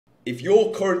If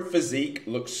your current physique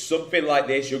looks something like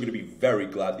this, you're going to be very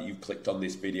glad that you've clicked on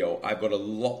this video. I've got a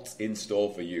lot in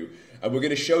store for you. And we're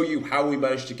going to show you how we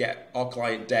managed to get our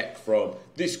client Dec from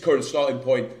this current starting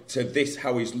point to this,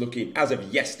 how he's looking as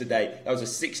of yesterday. That was a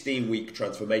 16-week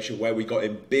transformation where we got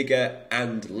him bigger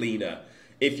and leaner.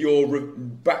 If you're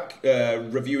back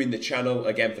reviewing the channel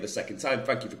again for the second time,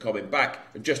 thank you for coming back.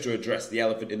 And just to address the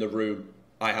elephant in the room,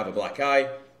 I have a black eye.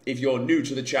 If you're new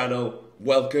to the channel,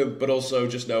 welcome, but also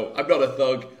just know I'm not a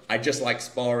thug. I just like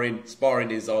sparring. Sparring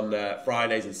is on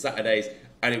Fridays and Saturdays,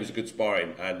 and it was a good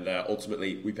sparring, and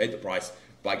ultimately we paid the price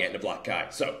by getting a black eye.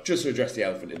 So just to address the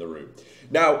elephant in the room.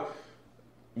 Now,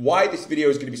 why this video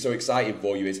is going to be so exciting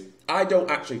for you is I don't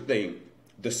actually think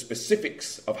the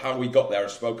specifics of how we got there are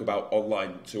spoke about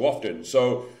online too often.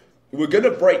 So we're going to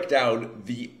break down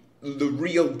the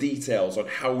real details on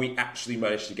how we actually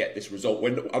managed to get this result.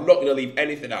 I'm not going to leave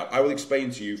anything out. I will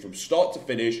explain to you from start to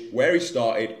finish where he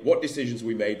started, what decisions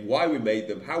we made, why we made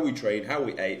them, how we trained, how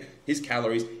we ate, his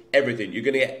calories, everything. You're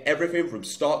going to get everything from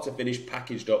start to finish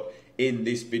packaged up in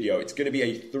this video. It's going to be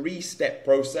a 3-step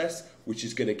process which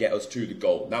is going to get us to the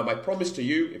goal. Now, my promise to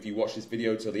you, if you watch this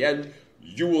video till the end,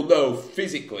 you will know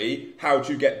physically how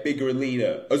to get bigger and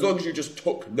leaner. As long as you just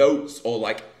took notes or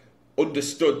like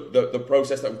understood the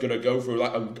process that I'm going to go through.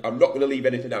 Like I'm not going to leave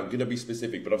anything out. I'm going to be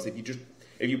specific. But obviously,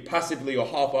 if you passively or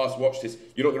half-assed watch this,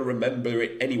 you're not going to remember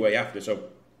it anyway after. So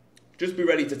just be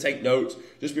ready to take notes.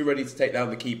 Just be ready to take down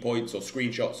the key points or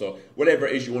screenshots or whatever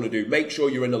it is you want to do. Make sure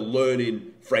you're in a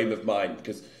learning frame of mind,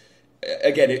 because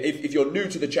again, if you're new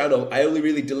to the channel, I only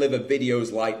really deliver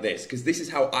videos like this because this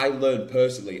is how I learn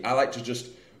personally. I like to just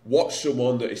watch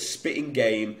someone that is spitting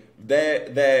game.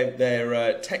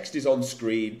 Their text is on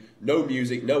screen, no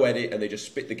music, no edit, and they just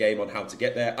spit the game on how to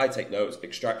get there. I take notes,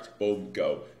 extract, boom,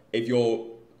 go. If you're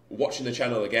watching the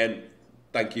channel again,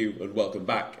 thank you and welcome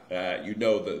back. You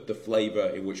know the flavour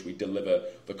in which we deliver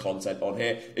the content on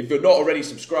here. If you're not already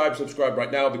subscribed, subscribe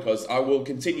right now, because I will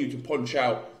continue to punch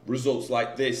out results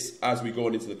like this as we go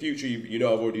on into the future. You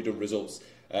know I've already done results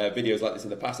videos like this in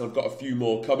the past, and I've got a few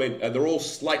more coming, and they're all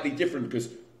slightly different because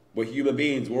we're human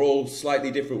beings. We're all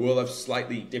slightly different. We'll have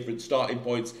slightly different starting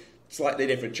points, slightly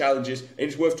different challenges, and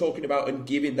it's worth talking about and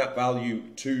giving that value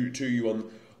to you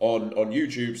on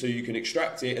YouTube so you can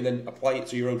extract it and then apply it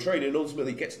to your own training and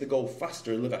ultimately get to the goal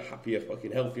faster and live a happier,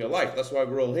 fucking healthier life. That's why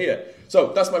we're all here.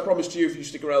 So that's my promise to you if you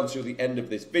stick around till the end of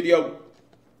this video.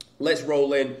 Let's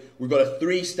roll in. We've got a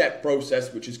 3-step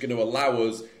process which is going to allow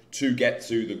us to get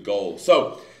to the goal.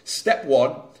 So step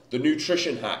 1, the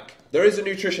nutrition hack. There is a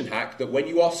nutrition hack that when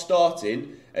you are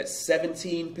starting at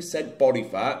 17% body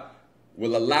fat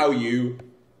will allow you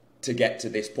to get to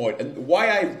this point. And why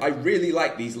I really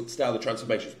like these style of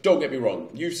transformations, don't get me wrong,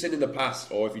 you've seen in the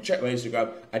past, or if you check my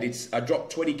Instagram, I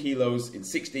dropped 20 kilos in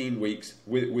 16 weeks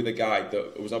with a guy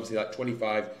that was obviously like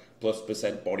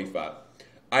 25+% body fat.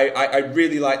 I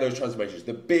really like those transformations.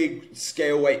 The big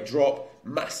scale weight drop,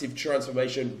 massive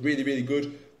transformation, really, really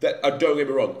good. Don't get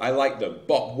me wrong, I like them.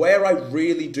 But where I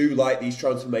really do like these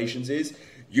transformations is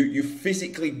you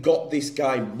physically got this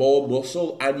guy more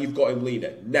muscle and you've got him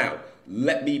leaner. Now,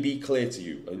 let me be clear to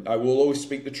you, and I will always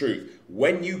speak the truth.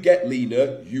 When you get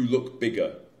leaner, you look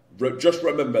bigger. Just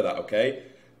remember that, okay?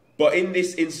 But in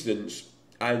this instance,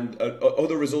 and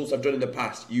other results I've done in the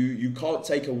past, you can't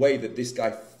take away that this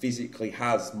guy physically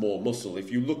has more muscle.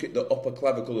 If you look at the upper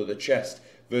clavicle of the chest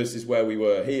versus where we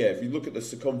were here, if you look at the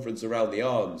circumference around the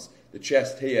arms, the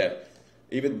chest here,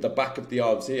 even the back of the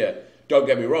arms here, don't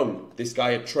get me wrong, this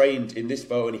guy had trained in this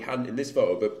photo and he hadn't in this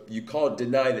photo, but you can't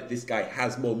deny that this guy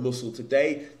has more muscle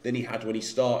today than he had when he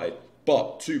started.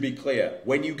 But to be clear,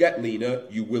 when you get leaner,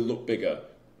 you will look bigger.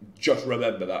 Just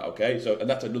remember that, okay? And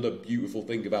that's another beautiful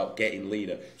thing about getting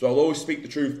leaner. So I'll always speak the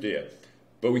truth to you.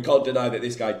 But we can't deny that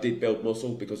this guy did build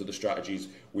muscle because of the strategies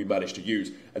we managed to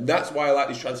use. And that's why I like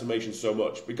these transformations so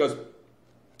much, because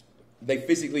they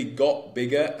physically got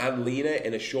bigger and leaner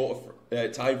in a shorter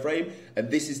time frame,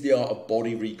 and this is the art of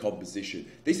body recomposition.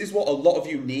 This is what a lot of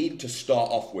you need to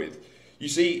start off with. You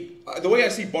see, the way I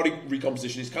see body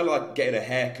recomposition is kind of like getting a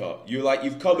haircut.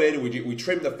 You've come in and we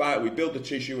trim the fat, we build the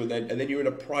tissue, and then you're in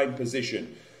a prime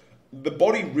position. The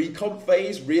body recomp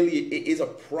phase really it is a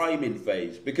priming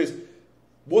phase, because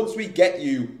once we get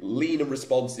you lean and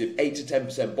responsive, 8 to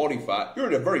 10% body fat, you're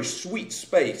in a very sweet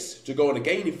space to go on a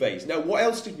gaining phase. Now, what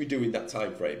else did we do in that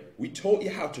time frame? We taught you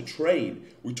how to train.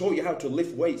 We taught you how to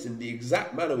lift weights in the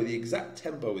exact manner, with the exact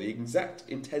tempo, with the exact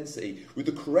intensity, with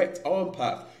the correct arm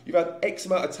path. You've had X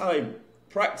amount of time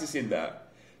practicing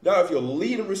that. Now, if you're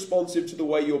lean and responsive to the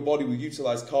way your body will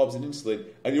utilize carbs and insulin,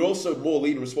 and you're also more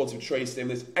lean and responsive to training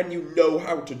stimulus, and you know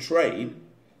how to train,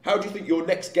 How do you think your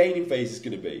next gaining phase is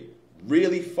going to be?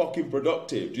 Really fucking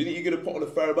productive. Do you think you're going to put on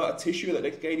a fair amount of tissue in that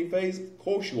next gaining phase? Of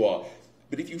course you are.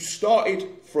 But if you started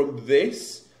from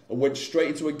this and went straight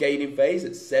into a gaining phase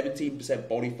at 17%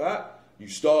 body fat, you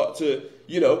start to,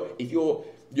 if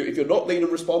you're not lean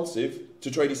and responsive to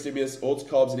training stimulus or to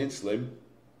carbs and insulin,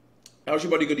 how's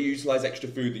your body going to utilize extra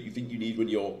food that you think you need when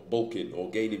you're bulking or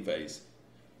gaining phase?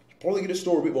 You're probably going to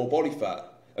store a bit more body fat.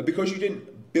 And because you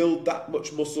didn't build that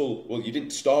much muscle, well, you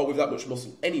didn't start with that much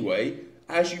muscle anyway,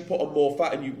 as you put on more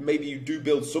fat and maybe you do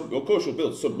build some, of course you'll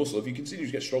build some muscle. If you continue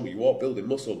to get stronger, you are building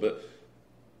muscle, but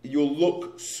you'll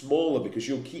look smaller because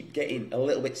you'll keep getting a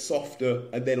little bit softer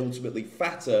and then ultimately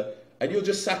fatter, and you'll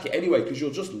just sack it anyway because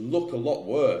you'll just look a lot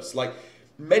worse. Like,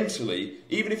 mentally,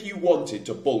 even if you wanted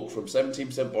to bulk from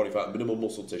 17% body fat and minimal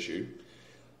muscle tissue,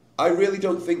 I really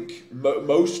don't think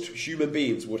most human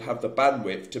beings would have the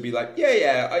bandwidth to be like,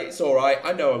 yeah, it's all right.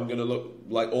 I know I'm going to look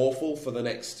like awful for the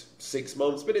next 6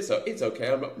 months, but it's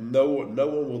okay. No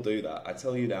one will do that. I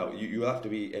tell you now, you will have to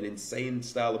be an insane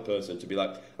style of person to be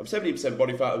like, I'm 70%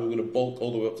 body fat and we're going to bulk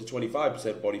all the way up to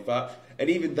 25% body fat. And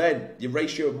even then, your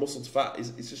ratio of muscle to fat is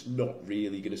just not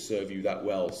really going to serve you that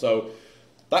well. So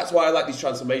that's why I like these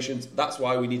transformations. That's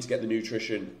why we need to get the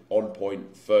nutrition on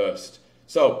point first.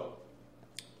 So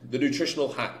the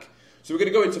nutritional hack. So we're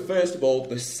going to go into, first of all,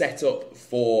 the setup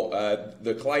for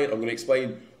the client. I'm going to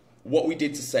explain what we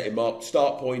did to set him up,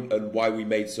 start point, and why we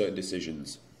made certain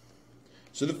decisions.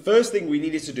 So the first thing we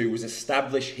needed to do was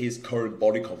establish his current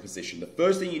body composition. The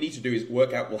first thing you need to do is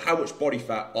work out, well, how much body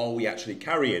fat are we actually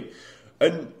carrying?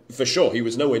 And for sure, he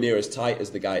was nowhere near as tight as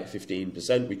the guy at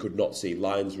 15%. We could not see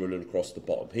lines running across the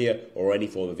bottom here or any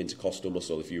form of intercostal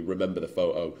muscle, if you remember the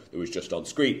photo that was just on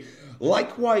screen.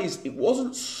 Likewise, it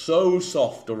wasn't so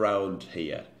soft around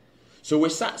here. So we're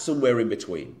sat somewhere in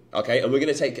between, okay? And we're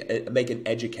going to make an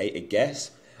educated guess.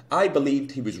 I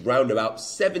believed he was round about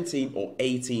 17 or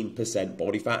 18%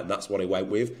 body fat, and that's what I went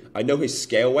with. I know his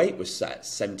scale weight was set at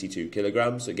 72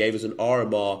 kilograms, so it gave us an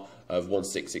RMR of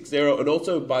 1660, and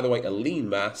also, by the way, a lean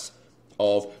mass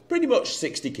of pretty much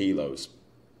 60 kilos.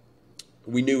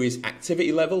 We knew his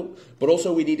activity level, but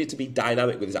also we needed to be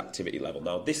dynamic with his activity level.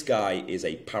 Now, this guy is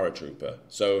a paratrooper,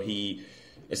 so he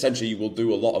essentially will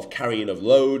do a lot of carrying of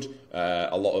load,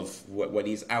 a lot of when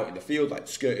he's out in the field, like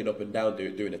skirting up and down,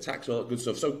 doing attacks and all that good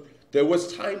stuff. So there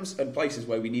was times and places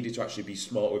where we needed to actually be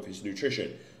smart with his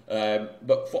nutrition.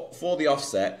 But for the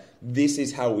offset, this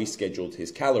is how we scheduled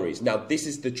his calories. Now, this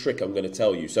is the trick I'm going to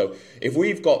tell you. So if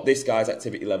we've got this guy's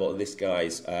activity level and this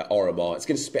guy's RMR, it's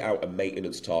going to spit out a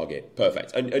maintenance target.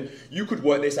 Perfect. And you could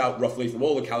work this out roughly from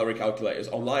all the calorie calculators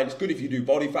online. It's good if you do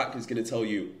body fat because it's going to tell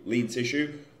you lean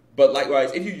tissue. But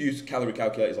likewise, if you use calorie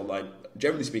calculators online,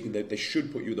 generally speaking, they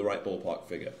should put you in the right ballpark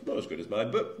figure. Not as good as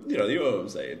mine, but you know what I'm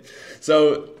saying.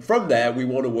 So from there, we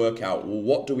want to work out, well,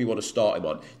 what do we want to start him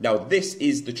on? Now, this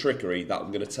is the trickery that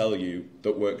I'm going to tell you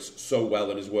that works so well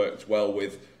and has worked well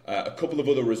with a couple of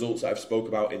other results I've spoke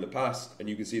about in the past, and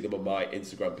you can see them on my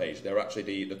Instagram page. They're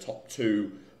actually the top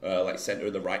two, like center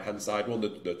and the right-hand side one,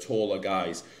 the taller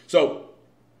guys. So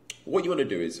what you want to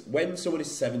do is, when someone is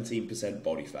 17%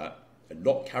 body fat, and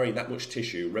not carrying that much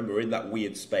tissue, remember, we're in that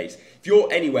weird space. If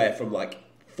you're anywhere from like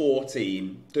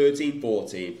 13,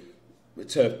 14,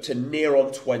 to near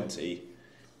on 20,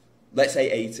 let's say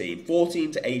 18,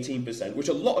 14 to 18%, which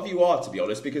a lot of you are, to be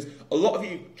honest, because a lot of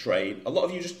you train, a lot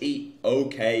of you just eat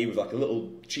okay with like a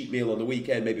little cheat meal on the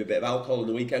weekend, maybe a bit of alcohol on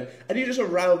the weekend, and you're just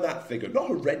around that figure. Not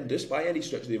horrendous by any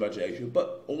stretch of the imagination,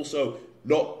 but also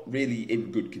not really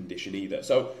in good condition either.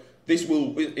 So this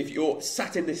will, if you're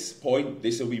sat in this point,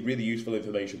 this will be really useful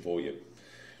information for you.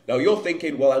 Now you're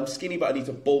thinking, well, I'm skinny, but I need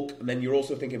to bulk. And then you're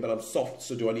also thinking, but I'm soft,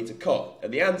 so do I need to cut?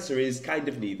 And the answer is kind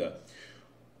of neither.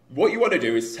 What you want to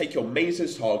do is take your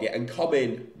maintenance target and come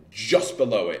in just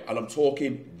below it. And I'm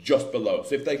talking just below.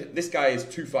 So if this guy is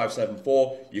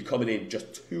 2574, you're coming in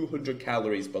just 200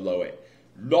 calories below it.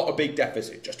 Not a big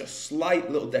deficit, just a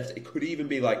slight little deficit. It could even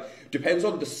be like, depends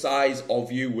on the size of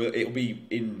you, it'll be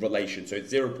in relation. So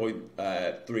it's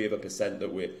 0.3%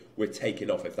 that we're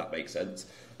taking off, if that makes sense.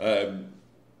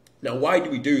 Now, why do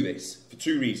we do this? For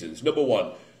two reasons. Number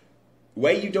one,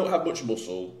 where you don't have much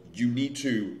muscle, you need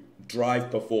to drive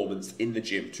performance in the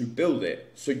gym to build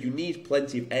it. So you need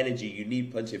plenty of energy, you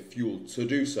need plenty of fuel to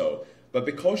do so. But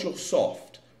because you're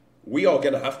soft, we are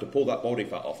going to have to pull that body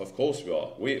fat off. Of course we are.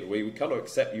 We cannot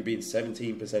accept you being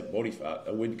 17% body fat,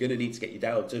 and we're going to need to get you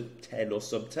down to 10 or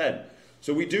sub 10.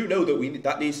 So we do know that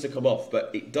that needs to come off, but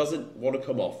it doesn't want to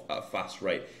come off at a fast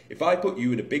rate. If I put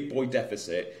you in a big boy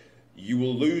deficit, you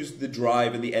will lose the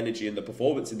drive and the energy and the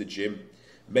performance in the gym.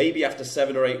 Maybe after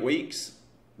 7 or 8 weeks,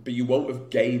 but you won't have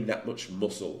gained that much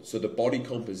muscle. So the body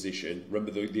composition,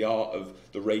 remember the art of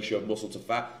the ratio of muscle to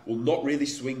fat, will not really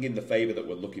swing in the favor that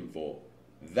we're looking for.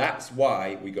 That's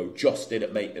why we go just in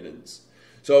at maintenance.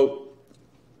 So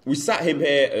we sat him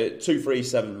here at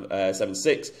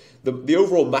 23776. The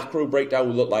overall macro breakdown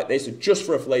will look like this. So just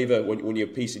for a flavor, when you're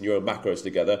piecing your own macros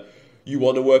together, you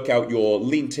want to work out your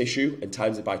lean tissue and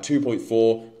times it by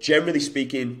 2.4. Generally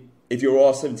speaking, if you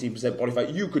are 17% body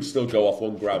fat, you could still go off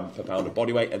 1 gram per pound of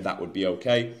body weight, and that would be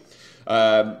okay.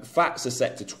 Fats are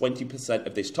set to 20%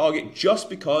 of this target, just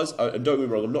because, and don't get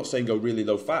me wrong, I'm not saying go really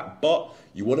low fat, but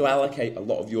you want to allocate a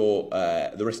lot of your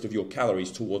the rest of your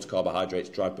calories towards carbohydrates,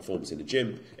 drive performance in the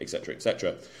gym, etc.,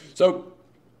 etc. So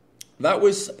that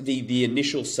was the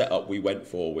initial setup we went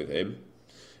for with him.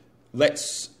 That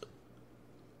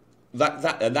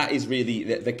is really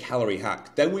the calorie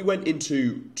hack. Then we went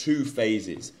into 2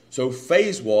 phases. So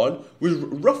phase 1 was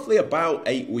roughly about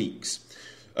 8 weeks.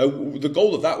 The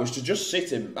goal of that was to just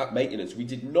sit him at maintenance. We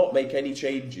did not make any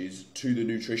changes to the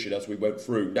nutrition as we went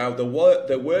through. Now, there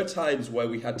were times where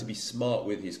we had to be smart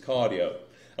with his cardio,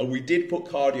 and we did put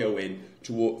cardio in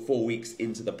to 4 weeks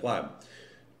into the plan.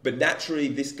 But naturally,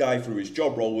 this guy, through his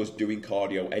job role, was doing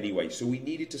cardio anyway, so we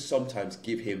needed to sometimes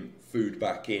give him food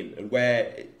back in. And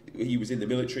where he was in the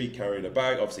military carrying a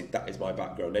bag, obviously that is my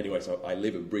background anyway, so I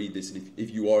live and breathe this. And if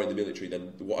you are in the military,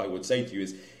 then what I would say to you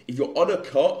is, if you're on a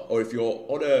cut or if you're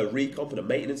on a recomp and a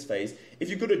maintenance phase, if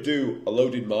you're going to do a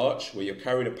loaded march where you're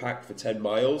carrying a pack for 10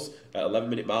 miles at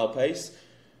 11-minute mile pace,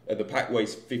 and the pack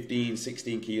weighs 15,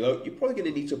 16 kilo, you're probably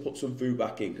going to need to put some food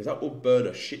back in, because that will burn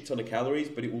a shit ton of calories,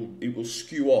 but it will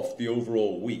skew off the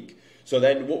overall week. So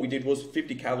then what we did was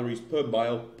 50 calories per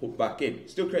mile put back in.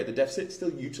 Still create the deficit,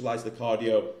 still utilize the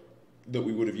cardio that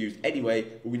we would have used anyway,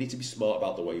 but we need to be smart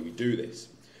about the way we do this.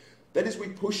 Then as we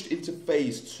pushed into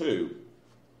phase 2,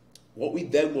 what we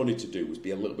then wanted to do was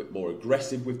be a little bit more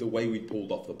aggressive with the way we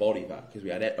pulled off the body fat, because we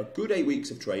had a good 8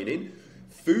 weeks of training.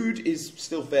 Food is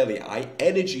still fairly high,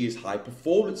 energy is high,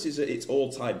 performance is at its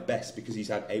all-time best because he's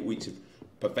had 8 weeks of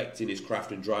perfecting his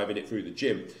craft and driving it through the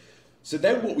gym. So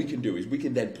then what we can do is we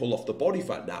can then pull off the body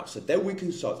fat now. So then we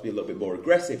can start to be a little bit more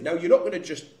aggressive. Now, you're not going to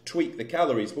just tweak the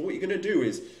calories, but what you're going to do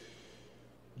is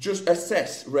just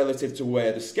assess relative to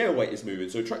where the scale weight is moving.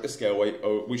 So track the scale weight,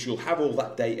 which you'll have all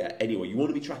that data anyway. You want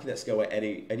to be tracking that scale weight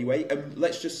anyway. And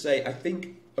let's just say, I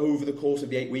think over the course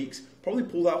of the 8 weeks, probably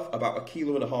pulled off about 1.5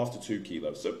 kilos to 2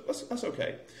 kilos. So that's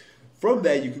okay. From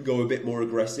there, you can go a bit more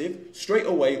aggressive. Straight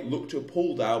away, look to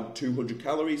pull down 200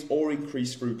 calories or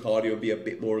increase through cardio and be a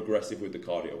bit more aggressive with the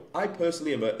cardio. I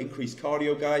personally am an increased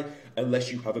cardio guy,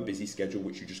 unless you have a busy schedule,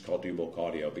 which you just can't do more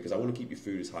cardio, because I want to keep your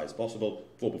food as high as possible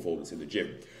for performance in the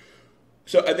gym.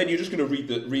 So, and then you're just going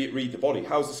to read the body.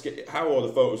 How are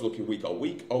the photos looking week on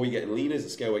week? Are we getting leaner? Is the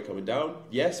scale weight coming down?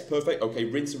 Yes, perfect. Okay,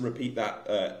 rinse and repeat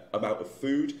that amount of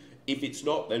food. If it's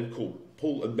not, then cool.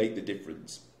 Pull and make the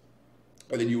difference.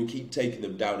 And then you will keep taking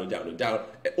them down and down and down,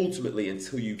 ultimately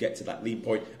until you get to that lean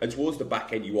point. And towards the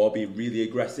back end, you are being really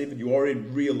aggressive, and you are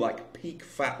in real peak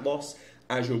fat loss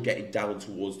as you're getting down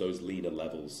towards those leaner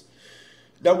levels.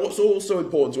 Now, what's also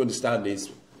important to understand is,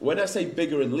 when I say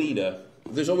bigger and leaner,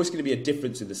 there's always going to be a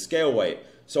difference in the scale weight.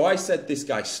 So I said this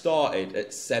guy started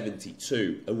at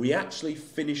 72, and we actually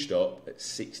finished up at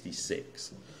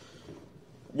 66.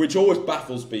 Which always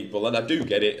baffles people, and I do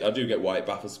get it. I do get why it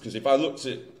baffles, because if I looked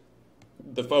at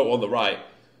the photo on the right,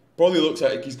 probably looks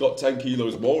like he's got 10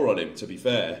 kilos more on him, to be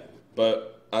fair.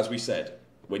 But as we said,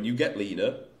 when you get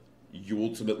leaner, you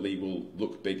ultimately will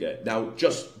look bigger. Now,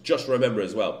 just remember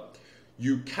as well,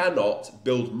 you cannot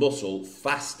build muscle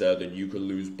faster than you can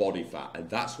lose body fat, and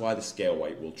that's why the scale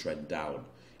weight will trend down.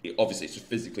 Obviously, it's just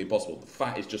physically impossible. The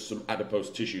fat is just some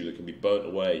adipose tissue that can be burnt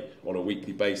away on a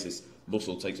weekly basis.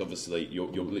 Muscle takes, obviously, you're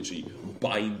literally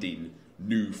binding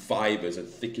new fibers and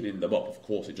thickening them up. Of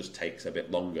course, it just takes a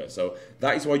bit longer. So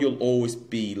that is why you'll always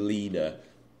be leaner,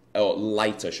 or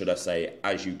lighter, should I say,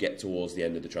 as you get towards the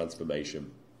end of the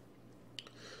transformation.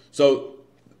 So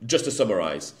just to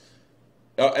summarize,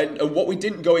 and what we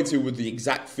didn't go into with the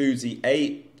exact foods he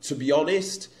ate, to be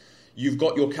honest, you've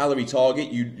got your calorie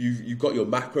target, you've got your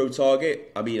macro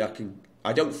target. I mean,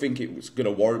 I don't think it was going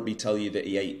to warrant me telling you that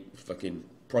he ate fucking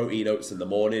protein oats in the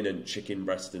morning and chicken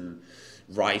breast and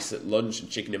rice at lunch and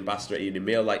chicken and pasta at evening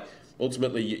meal.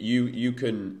 Ultimately, you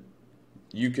can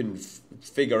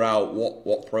figure out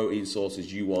what protein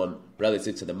sources you want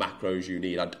relative to the macros you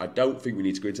need. I don't think we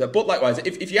need to go into that. But likewise,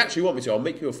 if you actually want me to, I'll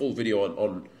make you a full video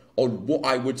on what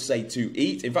I would say to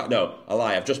eat. In fact, no, I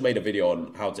lie. I've just made a video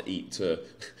on how to eat to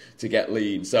get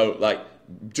lean. So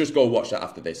just go and watch that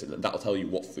after this, and that'll tell you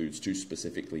what foods to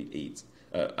specifically eat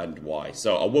and why.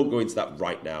 So I won't go into that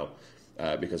right now.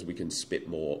 because we can spit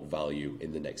more value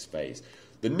in the next phase.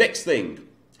 The next thing,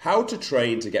 how to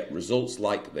train to get results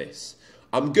like this.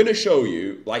 I'm going to show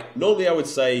you, like normally I would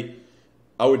say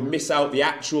I would miss out the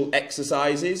actual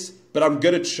exercises, but I'm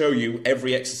going to show you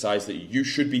every exercise that you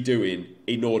should be doing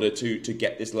in order to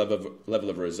get this level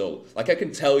of result. Like I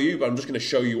can tell you, but I'm just going to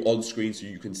show you on screen so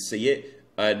you can see it,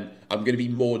 and I'm going to be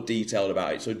more detailed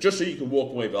about it. So just so you can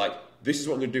walk away and be like, this is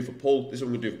what I'm going to do for pull, this is what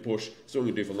I'm going to do for push, this is what I'm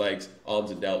going to do for legs,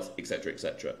 arms and delts, etc.,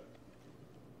 etc.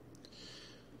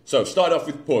 So start off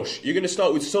with push. You're going to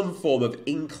start with some form of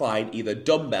incline, either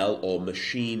dumbbell or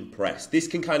machine press. This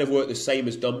can kind of work the same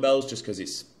as dumbbells just because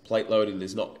it's plate loading.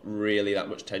 There's not really that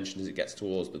much tension as it gets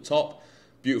towards the top.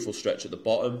 Beautiful stretch at the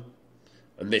bottom.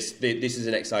 And this is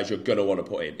an exercise you're going to want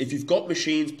to put in. If you've got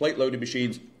machines, plate loaded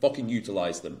machines, fucking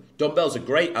utilize them. Dumbbells are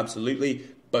great, absolutely,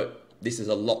 but this is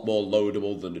a lot more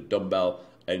loadable than a dumbbell,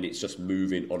 and it's just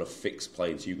moving on a fixed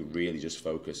plane, so you can really just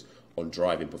focus on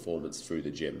driving performance through the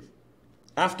gym.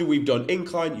 After we've done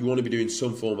incline, you want to be doing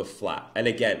some form of flat. And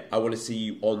again, I want to see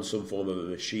you on some form of a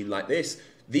machine like this.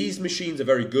 These machines are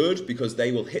very good because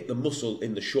they will hit the muscle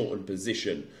in the shortened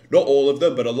position. Not all of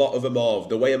them, but a lot of them are.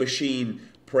 The way a machine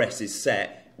press is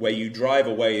set, where you drive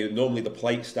away, normally the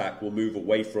plate stack will move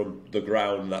away from the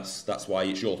ground. That's why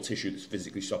it's your tissue that's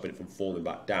physically stopping it from falling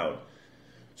back down.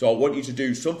 So I want you to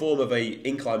do some form of a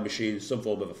incline machine, some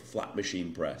form of a flat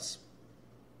machine press.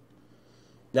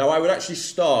 Now, I would actually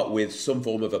start with some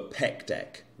form of a pec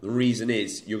deck. The reason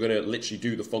is you're going to literally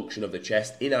do the function of the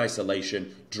chest in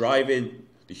isolation, driving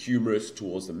the humerus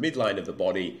towards the midline of the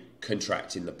body,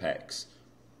 contracting the pecs.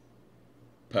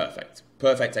 Perfect.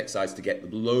 Perfect exercise to get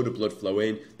a load of blood flow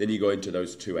in. Then you go into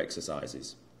those two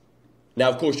exercises. Now,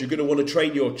 of course, you're going to want to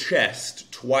train your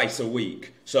chest twice a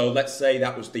week. So let's say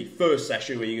that was the first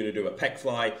session where you're going to do a pec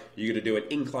fly, you're going to do an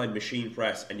incline machine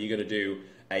press, and you're going to do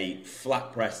a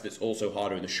flat press that's also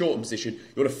harder in the shortened position.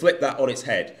 You want to flip that on its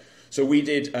head. So we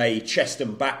did a chest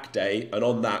and back day, and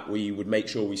on that we would make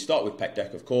sure we start with pec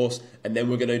deck, of course, and then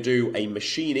we're going to do a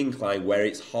machine incline where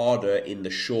it's harder in the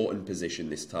shortened position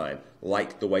this time,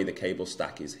 like the way the cable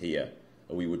stack is here.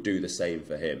 And we would do the same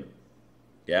for him.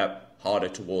 Yeah, harder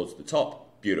towards the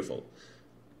top. Beautiful.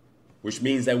 Which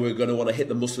means then we're going to want to hit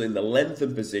the muscle in the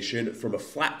lengthened position from a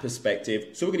flat perspective.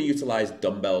 So we're going to utilize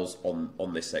dumbbells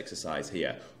on this exercise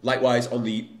here. Likewise, on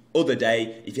the other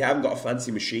day, if you haven't got a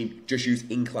fancy machine, just use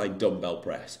incline dumbbell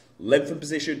press. Lengthened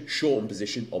position, shortened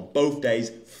position on both days.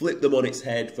 Flip them on its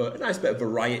head for a nice bit of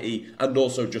variety, and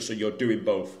also just so you're doing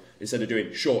both instead of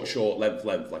doing short, short, length,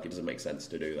 length. Like, it doesn't make sense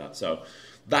to do that. So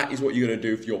that is what you're going to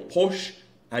do for your push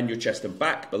and your chest and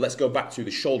back. But let's go back to the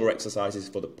shoulder exercises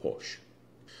for the push.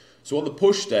 So on the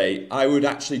push day, I would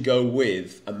actually go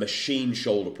with a machine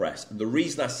shoulder press. And the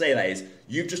reason I say that is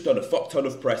you've just done a fuck ton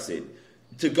of pressing.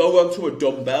 To go onto a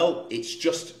dumbbell, it's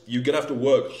just, you're going to have to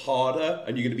work harder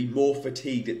and you're going to be more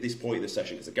fatigued at this point in the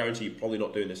session, because I guarantee you're probably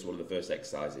not doing this one of the first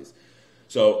exercises.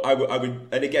 So I would,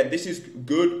 and again, this is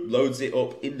good, loads it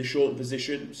up in the shortened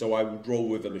position, so I would roll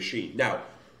with a machine. Now,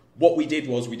 what we did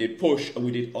was we did push and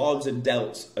we did arms and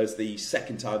delts as the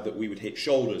second time that we would hit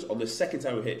shoulders. On the second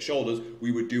time we hit shoulders,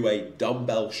 we would do a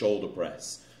dumbbell shoulder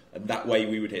press. And that way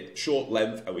we would hit short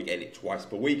length and we get it twice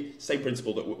per week. Same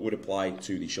principle that would apply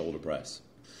to the shoulder press.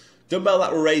 Dumbbell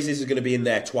lateral raises are going to be in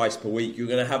there twice per week. You're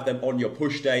going to have them on your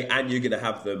push day and you're going to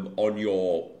have them on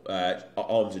your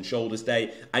arms and shoulders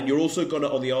day. And you're also going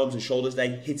to, on the arms and shoulders day,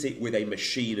 hit it with a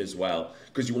machine as well,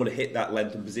 because you want to hit that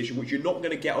lengthened position, which you're not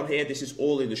going to get on here. This is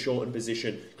all in the shortened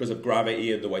position because of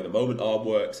gravity and the way the moment arm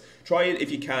works. Try it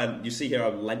if you can. You see here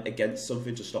I'm leant against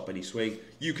something to stop any swing.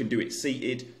 You can do it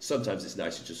seated. Sometimes it's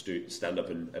nice to just stand up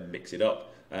and mix it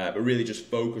up. But really just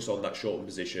focus on that shortened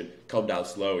position, come down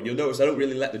slow. And you'll notice I don't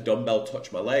really let the dumbbell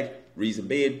touch my leg. Reason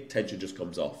being, tension just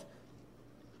comes off.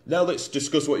 Now let's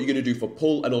discuss what you're going to do for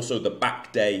pull and also the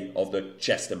back day of the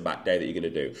chest and back day that you're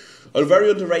going to do. A very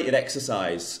underrated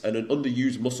exercise and an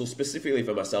underused muscle specifically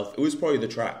for myself, it was probably the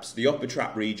traps, the upper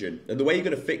trap region. And the way you're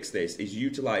going to fix this is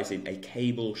utilizing a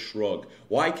cable shrug.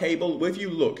 Why cable? Well, if you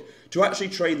look, to actually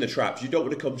train the traps, you don't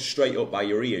want to come straight up by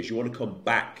your ears. You want to come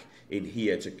back in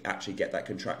here to actually get that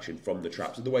contraction from the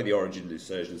traps, and the way the origin and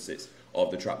insertion sits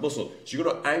of the trap muscle. So you're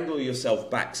going to angle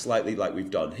yourself back slightly like we've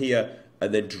done here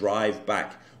and then drive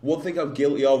back. One thing I'm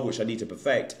guilty of, which I need to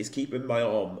perfect, is keeping my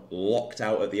arm locked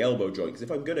out at the elbow joint, because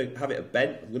if I'm going to have it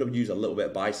bent, I'm going to use a little bit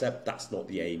of bicep. That's not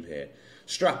the aim here.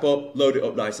 Strap up, load it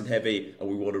up nice and heavy, and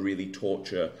we want to really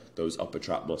torture those upper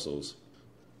trap muscles.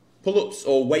 Pull-ups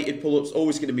or weighted pull-ups,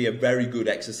 always going to be a very good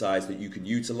exercise that you can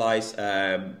utilize.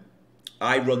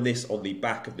 I run this on the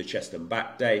back of the chest and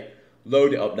back day.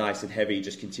 load it up nice and heavy,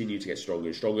 just continue to get stronger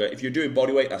and stronger. If you're doing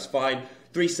bodyweight, that's fine.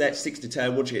 3 sets, 6 to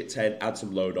 10. Once you hit 10, add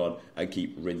some load on and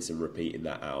keep rinse and repeating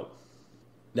that out.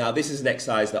 Now, this is an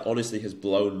exercise that honestly has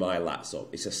blown my lats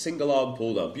up. It's a single arm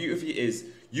pull down. Beauty is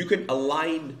you can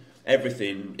align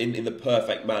everything in the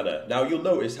perfect manner. Now, you'll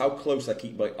notice how close I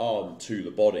keep my arm to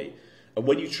the body. And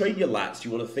when you train your lats,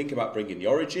 you want to think about bringing the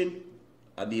origin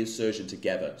and the insertion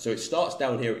together. So it starts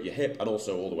down here at your hip and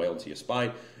also all the way onto your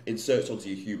spine, inserts onto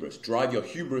your humerus. Drive your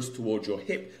humerus towards your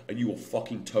hip and you will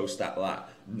fucking toast that lat.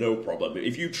 No problem.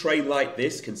 If you train like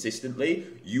this consistently,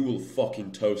 you will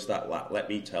fucking toast that lat, let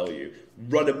me tell you.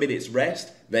 Run a minute's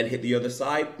rest, then hit the other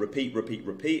side, repeat, repeat,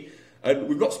 repeat. And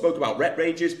we've not spoke about rep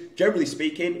ranges. Generally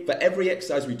speaking, for every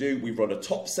exercise we do, we run a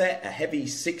top set, a heavy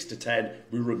 6 to 10.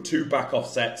 We run 2 back off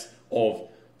sets of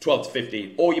 12 to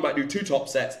 15. Or you might do 2 top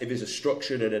sets if there's a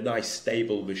structured and a nice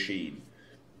stable machine.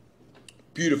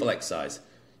 Beautiful exercise.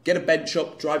 Get a bench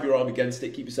up, drive your arm against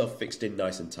it, keep yourself fixed in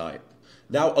nice and tight.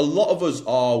 Now, a lot of us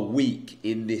are weak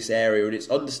in this area, and it's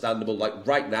understandable. Like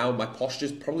right now, my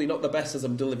posture's probably not the best as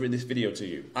I'm delivering this video to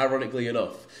you, ironically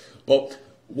enough. But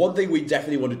one thing we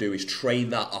definitely want to do is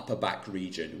train that upper back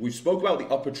region. We've spoke about the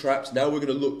upper traps. Now we're going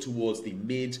to look towards the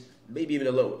mid, maybe even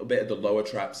a little bit of the lower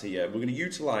traps here. We're going to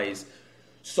utilize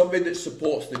something that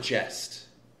supports the chest.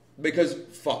 Because,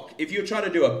 fuck, if you're trying to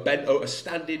do a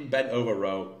standing bent over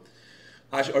row,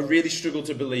 I really struggle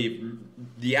to believe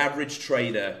the average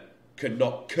trainer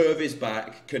cannot curve his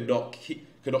back, cannot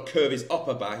curve his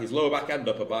upper back, his lower back and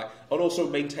upper back, and also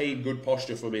maintain good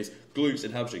posture from his glutes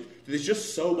and hamstrings. There's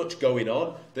just so much going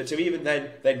on that to even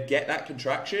then get that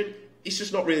contraction, it's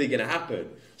just not really going to happen.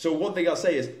 So one thing I'll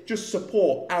say is just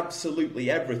support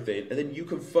absolutely everything, and then you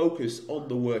can focus on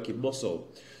the working muscle.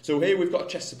 So here we've got a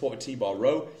chest supported T-bar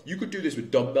row. You could do this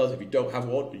with dumbbells if you don't have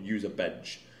one, and use a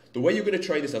bench. The way you're going to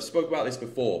train this, I've spoken about this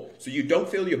before, so you don't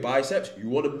feel your biceps, you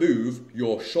want to move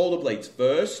your shoulder blades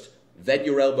first, then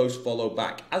your elbows follow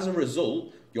back. As a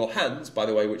result, your hands, by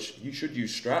the way, which you should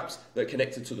use straps that are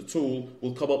connected to the tool,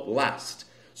 will come up last.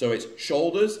 So it's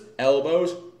shoulders,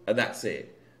 elbows, and that's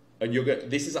it. And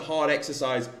this is a hard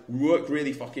exercise. We work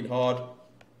really fucking hard.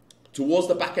 Towards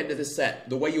the back end of the set,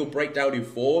 the way you'll break down in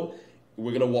form,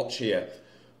 we're going to watch here.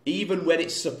 Even when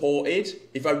it's supported,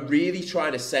 if I'm really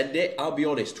trying to send it, I'll be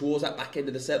honest, towards that back end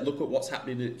of the set, look at what's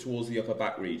happening towards the upper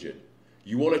back region.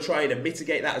 You want to try and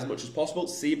mitigate that as much as possible,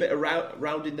 see a bit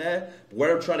around in there. But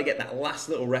where I'm trying to get that last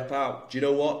little rep out, do you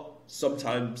know what?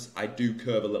 Sometimes I do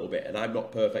curve a little bit, and I'm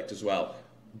not perfect as well.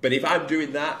 But if I'm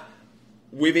doing that,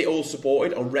 with it all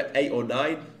supported on rep 8 or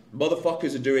 9,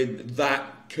 motherfuckers are doing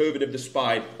that curving of the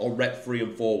spine on rep 3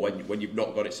 and 4 when you've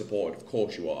not got it supported. Of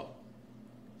course you are.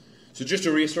 So just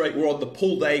to reiterate, we're on the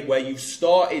pull day where you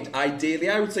started, ideally,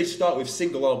 I would say start with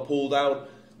single arm pull down,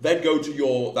 then go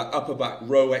to that upper back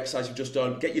row exercise you've just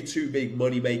done, get your 2 big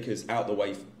money makers out the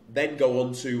way, then go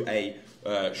on to a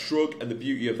shrug, and the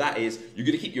beauty of that is you're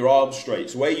going to keep your arms straight.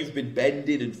 So where you've been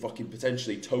bending and fucking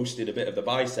potentially toasting a bit of the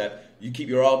bicep, you keep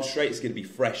your arms straight, it's going to be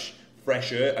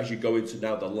fresher as you go into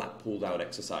now the lat pull down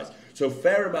exercise. So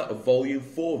fair amount of volume,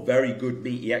 4 very good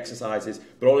meaty exercises,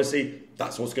 but honestly,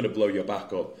 that's what's going to blow your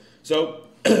back up. So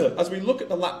as we look at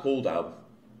the lat pull down,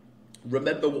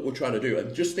 remember what we're trying to do,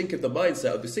 and just think of the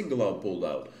mindset of the single arm pull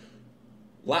down.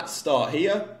 Lats start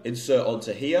here, insert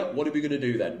onto here. What are we going to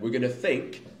do then? We're going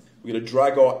to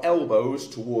drag our elbows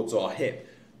towards our hip.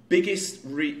 Biggest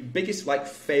like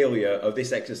failure of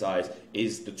this exercise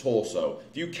is the torso.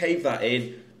 If you cave that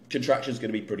in, contraction is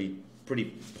going to be pretty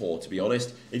poor, to be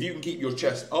honest. If you can keep your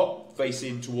chest up,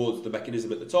 facing towards the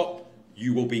mechanism at the top,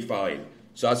 you will be fine.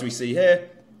 So as we see here,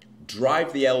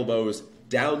 drive the elbows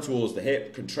down towards the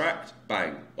hip, contract,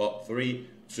 bang, up, 3,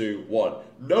 2, 1.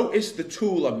 Notice the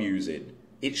tool I'm using.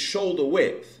 It's shoulder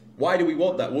width. Why do we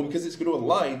want that? Well, because it's going to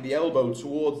align the elbow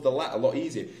towards the lat a lot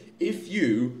easier. If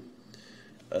you,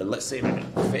 let's see if I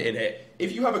can fit in here.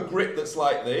 If you have a grip that's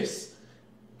like this,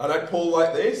 and I pull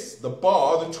like this, the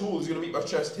tool is going to meet my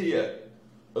chest here.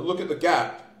 And look at the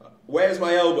gap. Where's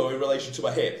my elbow in relation to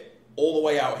my hip? All the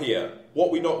way out here.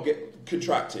 What we not get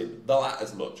contracting? The lat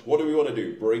as much. What do we want to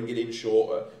do? Bring it in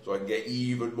shorter so I can get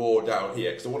even more down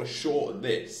here, because I want to shorten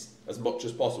this as much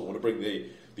as possible. I want to bring the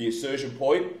insertion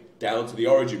point down to the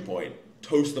origin point.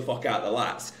 Toast the fuck out the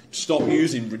lats. Stop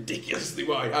using ridiculously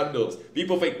wide handles.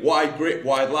 People think wide grip,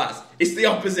 wide lats. It's the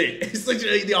opposite. It's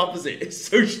literally the opposite. It's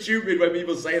so stupid when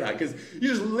people say that, because you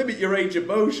just limit your range of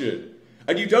motion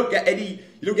and you don't get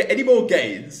any more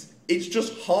gains. It's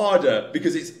just harder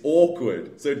because it's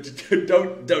awkward. So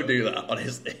don't do that,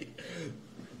 honestly.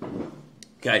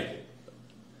 Okay.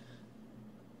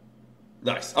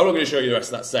 Nice. I'm not going to show you the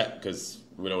rest of that set because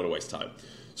we don't want to waste time.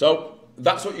 So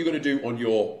that's what you're going to do on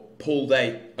your pull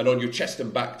day, and on your chest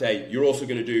and back day, you're also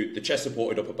going to do the chest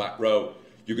supported upper back row.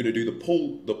 You're going to do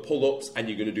the pull-ups, and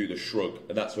you're going to do the shrug,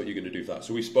 and that's what you're going to do for that.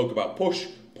 So we spoke about push,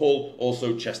 pull,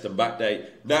 also chest and back day.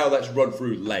 Now let's run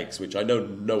through legs, which I know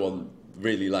no one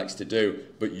really likes to do,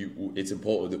 but it's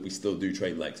important that we still do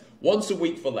train legs. Once a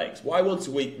week for legs. Why once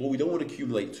a week? Well, we don't want to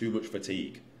accumulate too much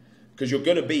fatigue, because you're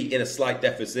going to be in a slight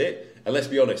deficit, and let's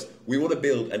be honest, we want to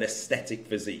build an aesthetic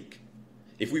physique.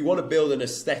 If we want to build an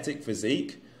aesthetic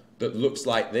physique that looks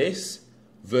like this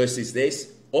versus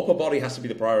this, upper body has to be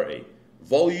the priority.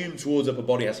 Volume towards upper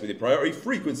body has to be the priority.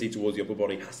 Frequency towards the upper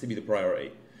body has to be the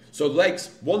priority. So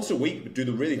legs, once a week, but do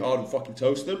them really hard and fucking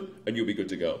toast them, and you'll be good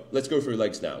to go. Let's go through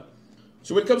legs now.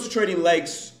 So when it comes to training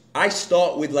legs, I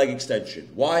start with leg extension.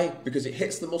 Why? Because it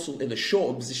hits the muscle in the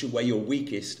shortened position where you're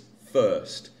weakest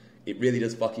first. It really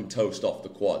does fucking toast off the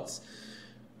quads.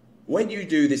 When you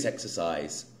do this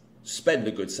exercise, spend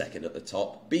a good second at the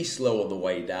top. Be slow on the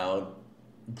way down.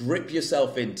 Grip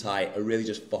yourself in tight and really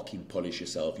just fucking punish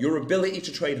yourself. Your ability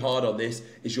to train hard on this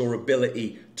is your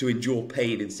ability to endure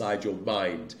pain inside your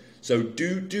mind. So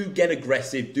do get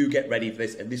aggressive, do get ready for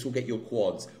this, and this will get your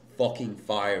quads fucking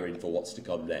firing for what's to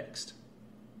come next.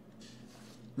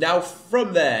 Now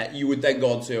from there, you would then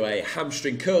go on to a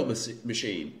hamstring curl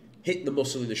machine. Hit the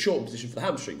muscle in the short position for the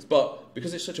hamstrings. But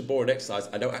because it's such a boring exercise,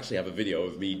 I don't actually have a video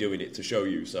of me doing it to show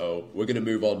you. So we're going to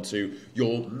move on to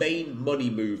your main money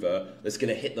mover that's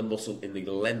going to hit the muscle in the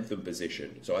lengthened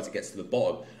position. So as it gets to the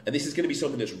bottom. And this is going to be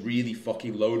something that's really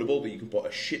fucking loadable that you can put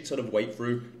a shit ton of weight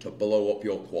through to blow up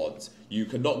your quads. You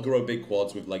cannot grow big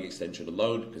quads with leg extension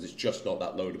alone because it's just not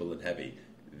that loadable and heavy.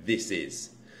 This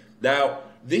is. Now,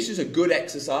 this is a good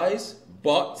exercise,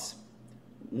 but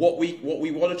what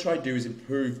we want to try and do is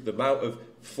improve the amount of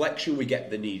flexion we get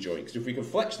in the knee joint. Because if we can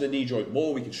flex the knee joint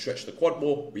more, we can stretch the quad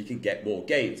more, we can get more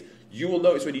gains. You will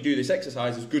notice when you do this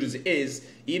exercise, as good as it is,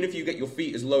 even if you get your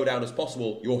feet as low down as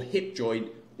possible, your hip joint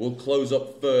will close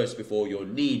up first before your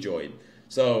knee joint.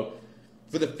 So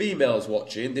for the females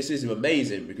watching, this is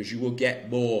amazing because you will get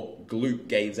more glute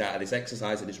gains out of this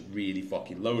exercise, and it's really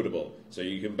fucking loadable. So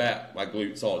you can bet my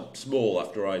glutes aren't small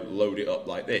after I load it up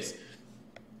like this.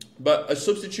 But a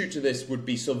substitute to this would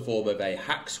be some form of a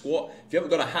hack squat. If you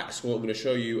haven't got a hack squat, I'm going to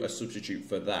show you a substitute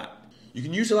for that. You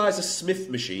can utilize a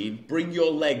Smith machine, bring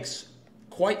your legs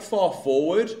quite far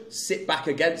forward, sit back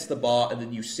against the bar, and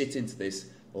then you sit into this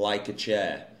like a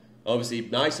chair. Obviously,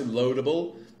 nice and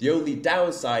loadable. The only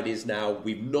downside is now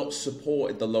we've not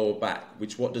supported the lower back,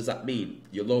 which what does that mean?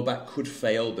 Your lower back could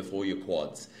fail before your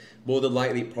quads. More than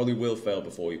likely, it probably will fail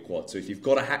before your quads. So if you've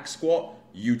got a hack squat,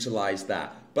 utilize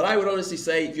that. But I would honestly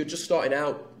say, if you're just starting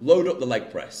out, load up the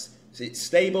leg press. So it's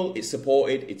stable, it's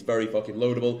supported, it's very fucking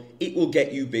loadable. It will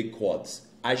get you big quads.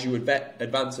 As you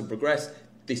advance and progress,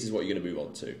 this is what you're going to move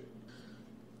on to.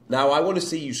 Now, I want to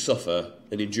see you suffer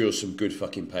and endure some good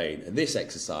fucking pain. And this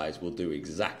exercise will do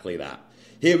exactly that.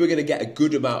 Here we're going to get a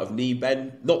good amount of knee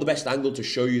bend. Not the best angle to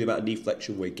show you the amount of knee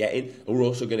flexion we're getting. And we're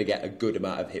also going to get a good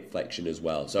amount of hip flexion as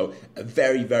well. So a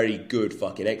very, very good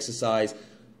fucking exercise.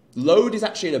 Load is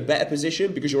actually in a better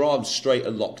position because your arm's straight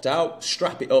and locked out.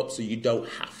 Strap it up so you don't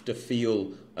have to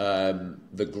feel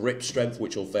the grip strength,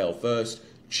 which will fail first.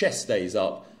 Chest stays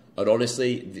up. And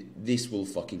honestly, this will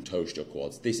fucking toast your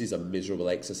quads. This is a miserable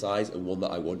exercise and one that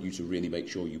I want you to really make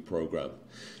sure you program.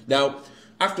 Now,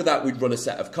 after that, we'd run a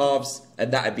set of calves,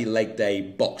 and that would be leg day,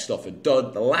 boxed off and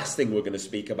done. The last thing we're going to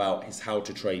speak about is how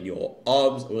to train your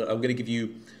arms. I'm going to give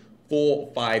you 4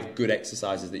 or 5 good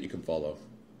exercises that you can follow.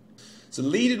 So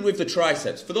leading with the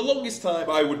triceps. For the longest time,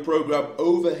 I would program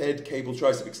overhead cable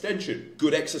tricep extension.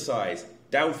 Good exercise.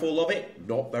 Downfall of it,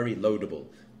 not very loadable.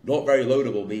 Not very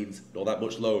loadable means not that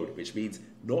much load, which means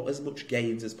not as much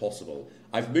gains as possible.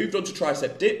 I've moved on to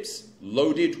tricep dips,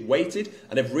 loaded, weighted,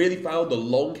 and I've really found the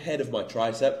long head of my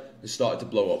tricep has started to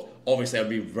blow up. Obviously, I'm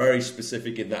being very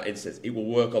specific in that instance. It will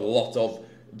work a lot of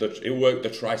it will work the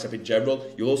tricep in general.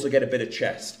 You'll also get a bit of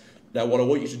chest. Now, what I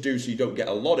want you to do so you don't get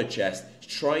a lot of chest is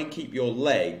try and keep your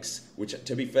legs, which,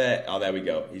 to be fair, oh, there we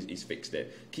go, he's fixed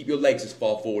it. Keep your legs as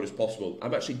far forward as possible.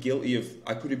 I'm actually guilty of,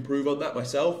 I could improve on that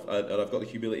myself, and I've got the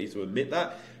humility to admit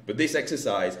that. But this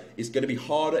exercise is going to be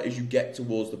harder as you get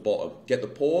towards the bottom. Get the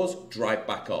pause, drive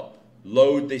back up.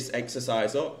 Load this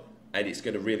exercise up, and it's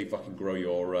going to really fucking grow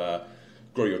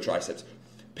your triceps.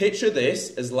 Picture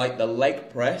this as like the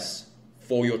leg press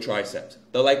for your triceps.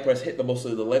 The leg press hit the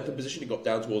muscle in the lengthened position, it got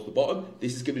down towards the bottom.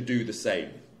 This is going to do the same.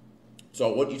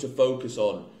 So I want you to focus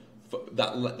on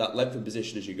that lengthened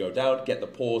position as you go down, get the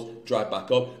pause, drive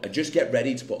back up, and just get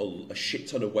ready to put a shit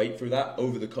ton of weight through that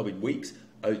over the coming weeks.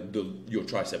 Your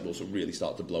tricep muscle really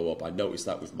start to blow up. I noticed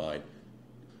that with mine.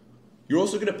 You're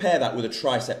also going to pair that with a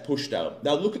tricep pushdown.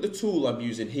 Now look at the tool I'm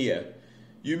using here.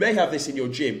 You may have this in your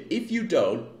gym. If you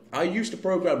don't, I used to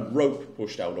program rope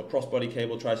pushdown or crossbody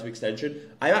cable tricep extension.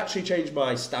 I actually changed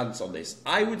my stance on this.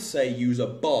 I would say use a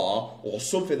bar or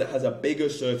something that has a bigger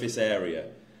surface area.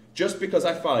 Just because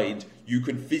I find you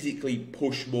can physically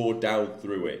push more down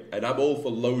through it. And I'm all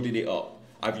for loading it up.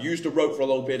 I've used a rope for a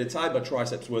long period of time. My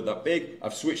triceps weren't that big.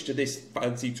 I've switched to this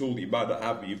fancy tool that you might not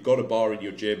have, but you've got a bar in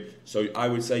your gym. So I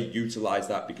would say utilize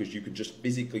that because you can just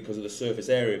physically, because of the surface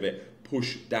area of it,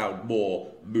 push down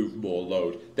more, move more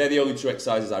load. They're the only two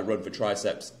exercises I run for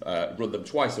triceps, run them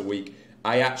twice a week.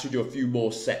 I actually do a few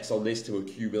more sets on this to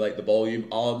accumulate the volume.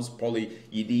 Arms, probably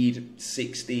you need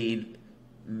 16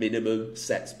 minimum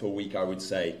sets per week, I would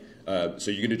say.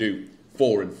 So you're going to do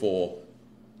 4 and 4,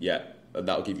 yeah, and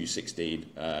that'll give you 16.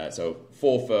 So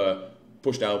 4 for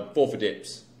push down, 4 for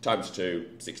dips, times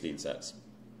 2, 16 sets.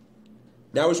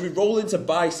 Now, as we roll into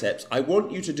biceps, I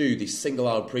want you to do this single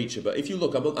arm preacher, but if you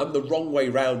look, I'm the wrong way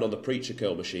round on the preacher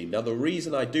curl machine. Now, the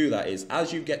reason I do that is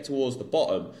as you get towards the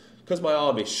bottom, because my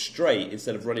arm is straight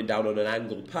instead of running down on an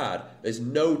angled pad, there's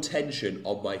no tension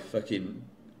on my fucking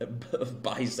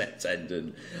bicep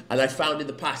tendon. And I found in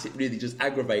the past it really just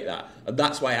aggravate that, and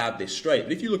that's why I have this straight.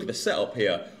 But if you look at the setup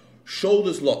here,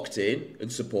 shoulders locked in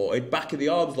and supported, back of the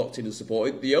arms locked in and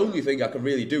supported. The only thing I can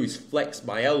really do is flex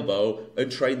my elbow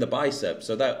and train the bicep,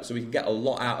 so we can get a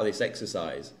lot out of this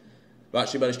exercise. I've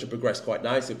actually managed to progress quite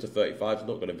nicely up to 35. I've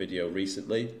not got a video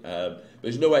recently, but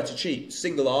there's nowhere to cheat.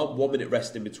 Single arm, 1 minute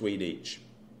rest in between each.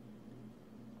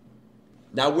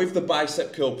 Now with the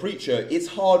bicep curl preacher, it's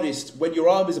hardest when your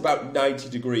arm is about 90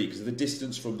 degrees because of the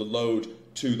distance from the load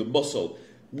to the muscle.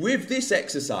 With this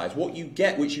exercise, what you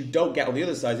get, which you don't get on the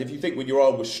other side, if you think when your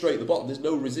arm was straight at the bottom, there's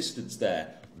no resistance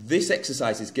there. This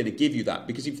exercise is going to give you that,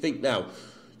 because if you think now,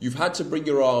 you've had to bring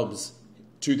your arms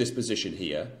to this position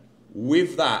here.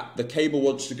 With that, the cable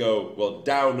wants to go, well,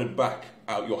 down and back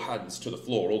out your hands to the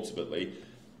floor, ultimately.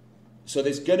 So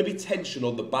there's going to be tension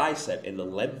on the bicep in the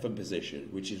lengthened position,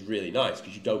 which is really nice,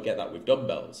 because you don't get that with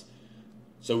dumbbells.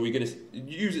 So we're going to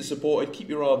use it supported, keep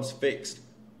your arms fixed.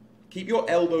 Keep your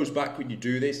elbows back when you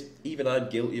do this. Even I'm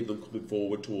guilty of them coming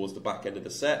forward towards the back end of the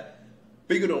set.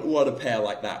 But you're going to want to pair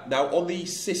like that. Now, on the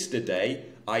sister day,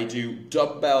 I do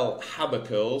dumbbell hammer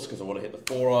curls because I want to hit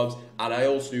the forearms. And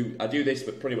I do this,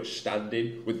 but pretty much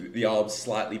standing with the arms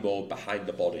slightly more behind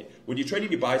the body. When you're training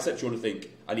your biceps, you want to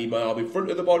think, I need my arm in front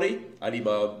of the body. I need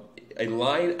my arm in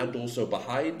line and also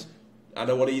behind. And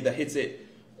I want to either hit it,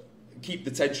 keep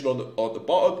the tension on the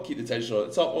bottom, keep the tension on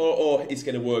the top, or it's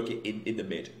going to work in the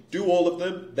mid. Do all of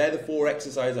them. They're the 4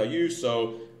 exercises I use.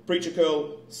 So preacher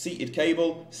curl, seated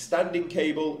cable, standing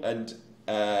cable, and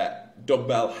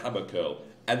dumbbell hammer curl.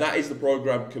 And that is the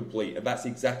program complete. And that's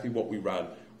exactly what we ran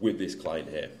with this client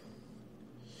here.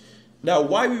 Now,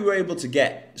 why we were able to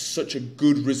get such a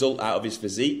good result out of his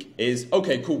physique is,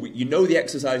 okay, cool, you know the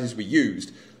exercises we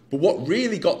used, but what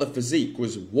really got the physique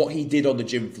was what he did on the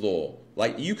gym floor.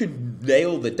 Like, you can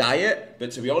nail the diet,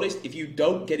 but to be honest, if you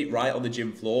don't get it right on the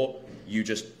gym floor,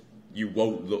 you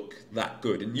won't look that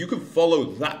good. And you can follow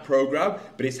that program,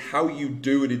 but it's how you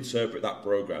do and interpret that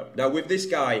program. Now, with this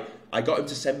guy, I got him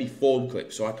to send me form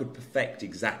clips so I could perfect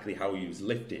exactly how he was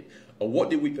lifting. And what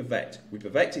did we perfect? We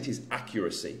perfected his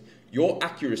accuracy. Your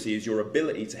accuracy is your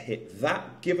ability to hit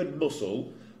that given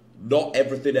muscle, not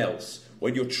everything else.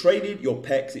 When you're training your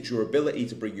pecs, it's your ability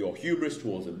to bring your humerus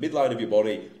towards the midline of your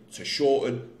body to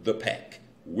shorten the pec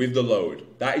with the load.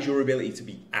 That is your ability to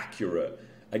be accurate.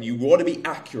 And you want to be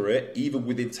accurate even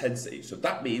with intensity. So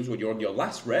that means when you're on your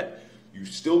last rep, you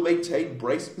still maintain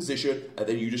braced position, and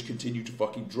then you just continue to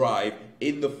fucking drive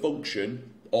in the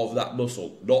function of that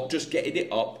muscle, not just getting it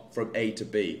up from A to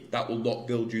B. That will not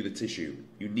build you the tissue.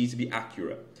 You need to be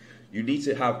accurate. You need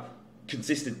to have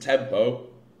consistent tempo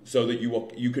so that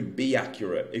you can be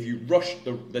accurate. If you rush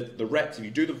the reps, if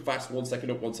you do them fast, 1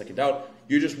 second up, 1 second down,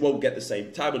 you just won't get the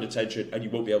same time under tension, and you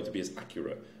won't be able to be as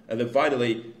accurate. And then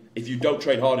finally, if you don't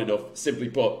train hard enough, simply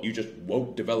put, you just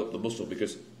won't develop the muscle,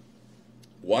 because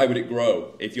why would it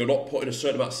grow? If you're not putting a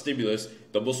certain amount of stimulus,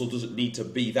 the muscle doesn't need to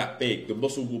be that big. The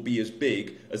muscle will be as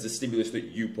big as the stimulus that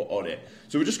you put on it.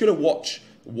 So we're just going to watch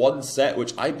one set,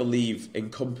 which I believe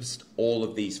encompassed all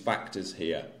of these factors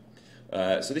here.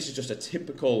 So this is just a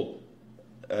typical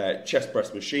chest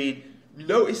press machine.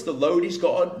 Notice the load he's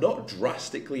got on, not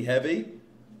drastically heavy,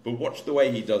 but watch the way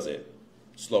he does it.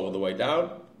 Slow on the way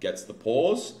down, gets the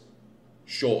pause,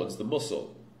 shortens the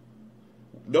muscle.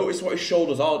 Notice what his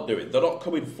shoulders aren't doing. They're not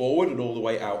coming forward and all the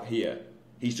way out here.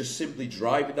 He's just simply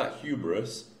driving that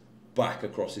humerus back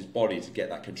across his body to get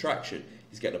that contraction.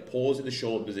 He's getting a pause in the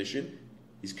shortened position,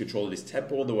 He's controlling his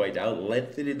tempo on the way down,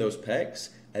 lengthening those pecs,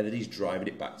 and then he's driving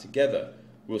it back together.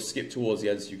 We'll skip towards the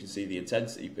end so you can see the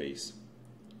intensity piece.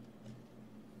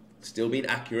 Still being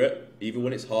accurate, even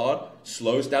when it's hard.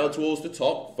 Slows down towards the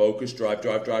top. Focus, drive,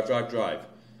 drive, drive, drive, drive.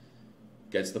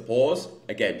 Gets the pause.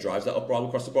 Again, drives that upper arm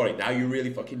across the body. Now you're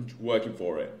really fucking working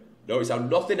for it. Notice how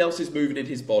nothing else is moving in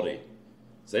his body.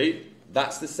 See?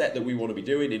 That's the set that we want to be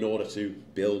doing in order to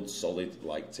build solid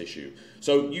like tissue.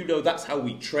 So you know that's how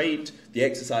we trained, the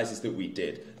exercises that we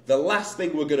did. The last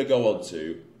thing we're going to go on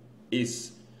to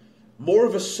is more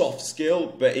of a soft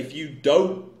skill, but if you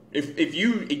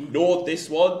ignored this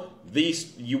one,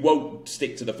 you won't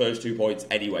stick to the first 2 points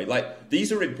anyway. Like,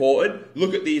 these are important.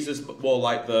 Look at these as more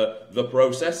like the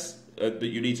process that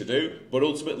you need to do. But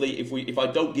ultimately, if I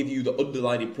don't give you the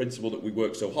underlying principle that we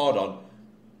work so hard on,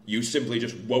 you simply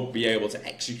just won't be able to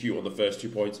execute on the first 2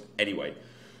 points anyway.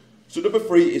 So number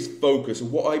 3 is focus.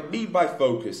 And what I mean by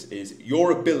focus is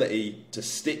your ability to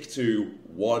stick to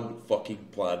one fucking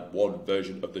plan, one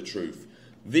version of the truth.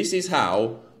 This is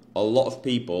how a lot of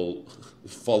people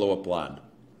follow a plan.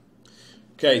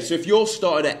 Okay, so if you're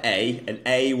starting at A, and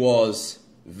A was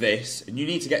this, and you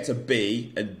need to get to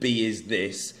B, and B is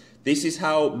this, this is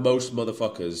how most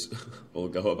motherfuckers will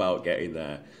go about getting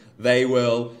there. They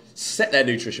will set their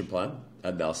nutrition plan,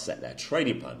 and they'll set their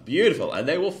training plan. Beautiful. And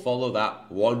they will follow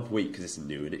that 1 week because it's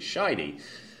new and it's shiny.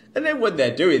 And then when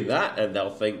they're doing that, and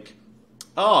they'll think,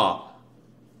 I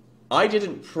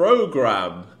didn't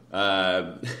program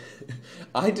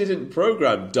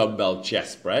dumbbell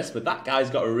chest press, but that guy's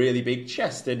got a really big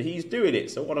chest and he's doing it.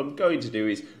 So what I'm going to do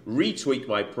is retweak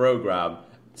my program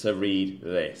to read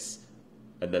this.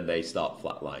 And then they start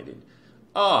flatlining.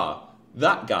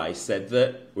 That guy said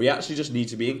that we actually just need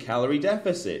to be in calorie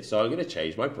deficit. So I'm going to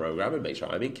change my program and make sure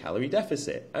I'm in calorie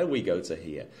deficit. And we go to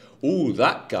here. Ooh,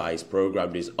 that guy's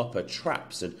programmed his upper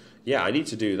traps. And yeah, I need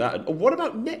to do that. And what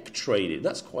about neck training?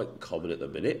 That's quite common at the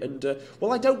minute. And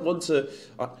well, I don't want to.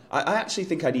 I actually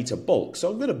think I need to bulk. So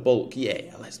I'm going to bulk.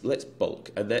 Yeah, let's bulk.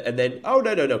 And then oh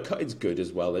no, cutting's good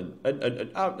as well.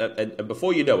 And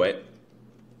before you know it,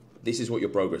 this is what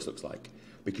your progress looks like.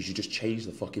 Because you just change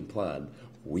the fucking plan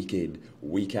week in,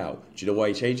 week out. Do you know why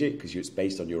you change it? Because it's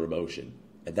based on your emotion,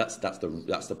 and that's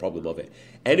the problem of it.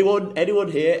 Anyone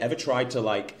here ever tried to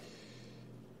like?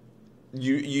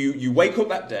 You wake up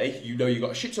that day, you know you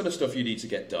got a shit ton of stuff you need to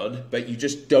get done, but you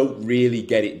just don't really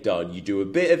get it done. You do a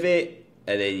bit of it,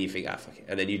 and then you think, fuck it,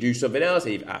 and then you do something else,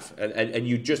 and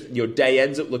you just your day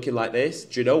ends up looking like this.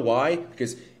 Do you know why?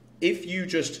 Because if you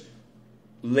just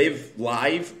live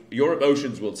live, your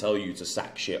emotions will tell you to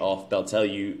sack shit off. They'll tell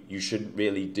you you shouldn't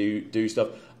really do stuff.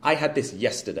 I had this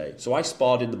yesterday. So I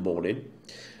sparred in the morning,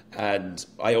 and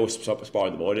I always spar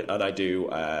in the morning, and I do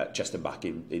chest and back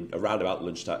in around about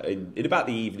lunchtime, in about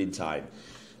the evening time.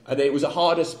 And it was a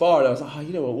harder spar, and I was like,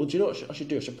 you know what? Well, do you know what I should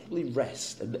do? I should probably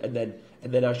rest, and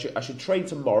then I should train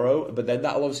tomorrow. But then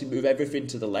that'll obviously move everything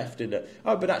to the left. And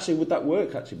but actually, would that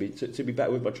work? Actually, to be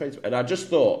better with my training? And I just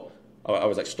thought, I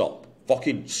was like, stop.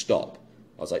 Fucking stop.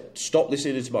 I was like, stop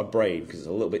listening to my brain because it's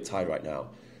a little bit tired right now.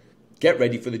 Get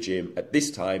ready for the gym at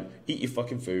this time. Eat your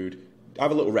fucking food.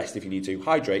 Have a little rest if you need to.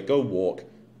 Hydrate, go and walk,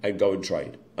 and go and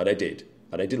train. And I did.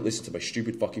 And I didn't listen to my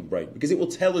stupid fucking brain because it will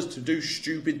tell us to do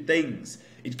stupid things.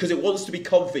 Because it wants to be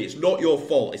comfy. It's not your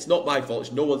fault. It's not my fault.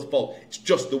 It's no one's fault. It's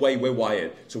just the way we're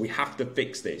wired. So we have to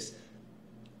fix this.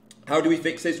 How do we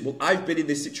fix this? Well, I've been in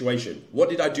this situation. What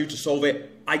did I do to solve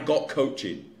it? I got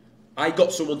coaching. I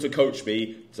got someone to coach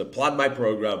me, to plan my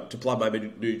program, to plan my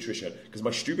nutrition. Because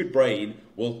my stupid brain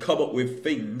will come up with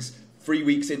things 3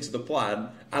 weeks into the plan,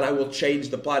 and I will change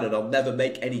the plan, and I'll never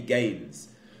make any gains.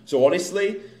 So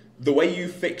honestly, the way you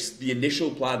fix the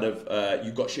initial plan of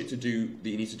you've got shit to do that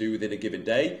you need to do within a given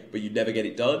day, but you never get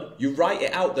it done, you write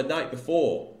it out the night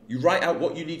before. You write out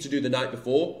what you need to do the night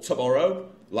before, tomorrow.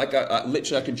 Like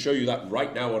literally, I can show you that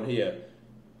right now on here.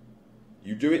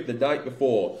 You do it the night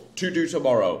before, to do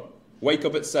tomorrow. Wake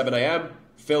up at 7 a.m.,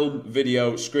 film,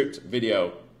 video, script,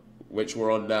 video, which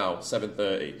we're on now,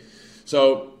 7:30.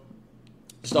 So,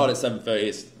 start at 7:30,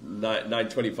 it's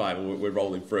 9:25, and we're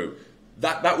rolling through.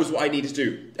 That was what I needed to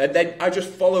do. And then I just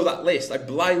follow that list. I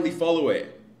blindly follow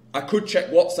it. I could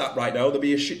check WhatsApp right now. There'll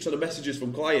be a shit ton of messages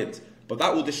from clients. But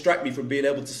that will distract me from being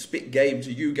able to spit game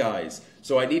to you guys.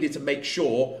 So I needed to make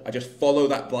sure I just follow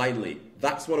that blindly.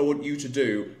 That's what I want you to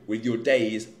do with your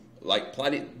days. Like,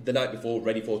 plan it the night before,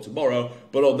 ready for tomorrow.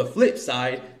 But on the flip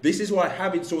side, this is why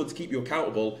having someone to keep you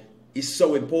accountable is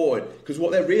so important. Because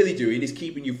what they're really doing is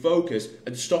keeping you focused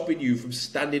and stopping you from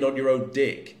standing on your own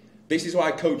dick. This is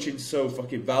why coaching's so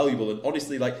fucking valuable. And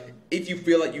honestly, like, if you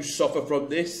feel like you suffer from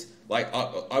this, like,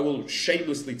 I will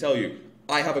shamelessly tell you,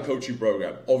 I have a coaching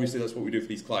program. Obviously, that's what we do for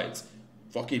these clients.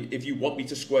 Fucking, if you want me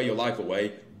to square your life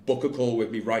away, book a call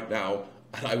with me right now,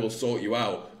 and I will sort you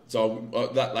out. So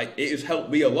it has helped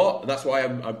me a lot, and that's why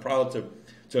I'm proud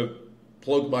to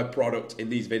plug my product in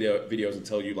these videos and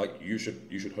tell you, like, you should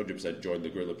 100% join the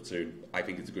Gorilla Platoon. I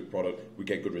think it's a good product. We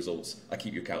get good results. I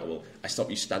keep you accountable. I stop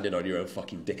you standing on your own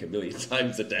fucking dick a million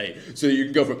times a day, so you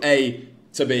can go from A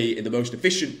to B in the most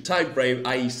efficient time frame,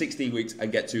 i.e. 16 weeks,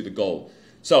 and get to the goal.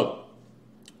 So,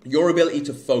 your ability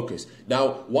to focus.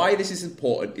 Now, why this is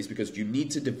important is because you need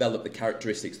to develop the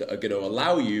characteristics that are going to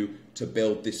allow you to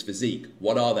build this physique.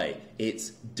 What are they?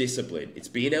 It's discipline. It's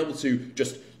being able to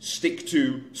just stick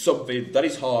to something that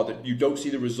is hard, that you don't see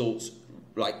the results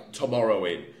like tomorrow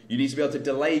in. You need to be able to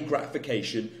delay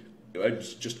gratification and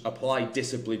just apply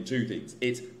discipline to things.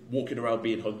 It's walking around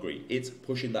being hungry. It's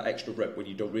pushing that extra rep when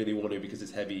you don't really want to because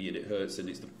it's heavy and it hurts and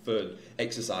it's the third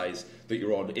exercise that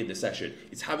you're on in the session.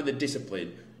 It's having the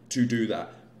discipline to do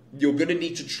that. You're going to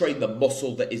need to train the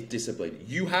muscle that is discipline.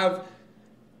 You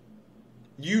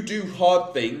do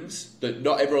hard things that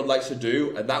not everyone likes to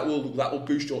do, and that will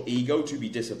boost your ego to be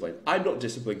disciplined. I'm not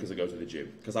disciplined because I go to the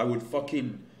gym, because I would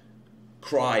fucking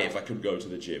cry if I couldn't go to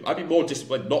the gym. I'd be more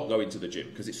disciplined not going to the gym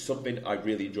because it's something I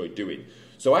really enjoy doing.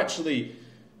 So actually,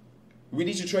 we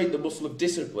need to train the muscle of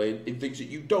discipline in things that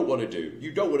you don't want to do.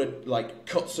 You don't want to like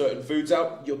cut certain foods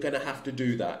out. You're going to have to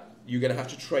do that. You're going to have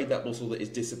to train that muscle that is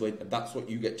disciplined, and that's what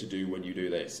you get to do when you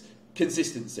do this.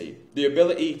 Consistency. The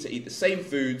ability to eat the same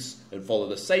foods and follow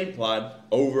the same plan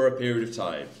over a period of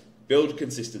time. Build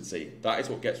consistency. That is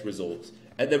what gets results.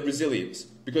 And then resilience.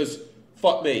 Because,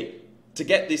 fuck me, to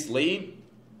get this lean,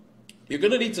 you're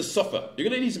going to need to suffer. You're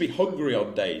going to need to be hungry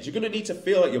on days. You're going to need to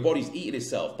feel like your body's eating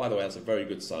itself. By the way, that's a very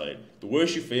good sign. The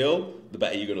worse you feel, the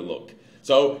better you're going to look.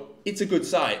 So, it's a good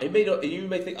sign. It may not, you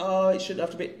may think, oh, it shouldn't have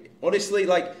to be. Honestly,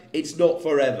 like, it's not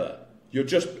forever. You're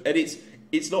just, and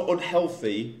it's not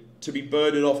unhealthy to be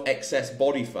burning off excess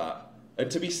body fat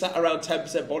and to be sat around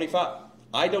 10% body fat.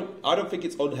 I don't think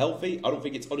it's unhealthy. I don't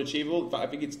think it's unachievable. In fact, I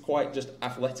think it's quite just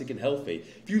athletic and healthy.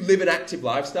 If you live an active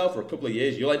lifestyle for a couple of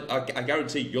years, I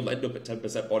guarantee you'll end up at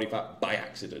 10% body fat by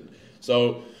accident.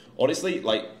 So honestly,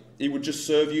 like, it would just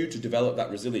serve you to develop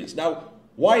that resilience. Now,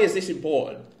 why is this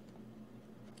important?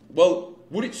 Well,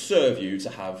 would it serve you to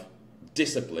have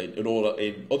discipline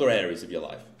in other areas of your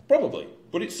life? Probably.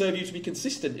 Would it serve you to be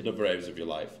consistent in other areas of your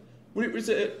life? Would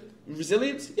it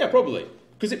resilience? Yeah, probably.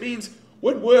 Because it means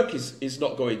when work is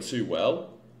not going too well,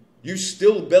 you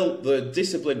still built the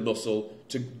discipline muscle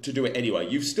to do it anyway.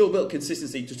 You've still built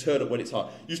consistency to turn up when it's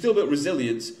hard. You still built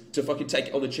resilience to fucking take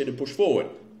it on the chin and push forward.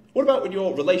 What about when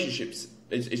your relationships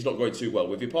is not going too well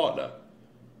with your partner?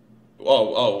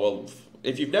 Well,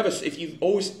 if you've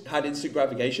always had instant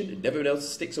gratification and never been able to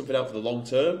stick something out for the long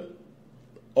term,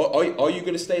 are you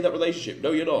going to stay in that relationship?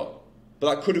 No, you're not.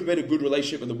 But that could have been a good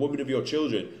relationship with the woman of your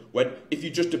children. When if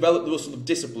you just developed the muscle of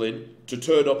discipline to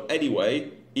turn up anyway,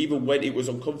 even when it was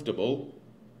uncomfortable,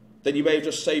 then you may have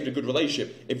just saved a good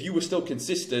relationship. If you were still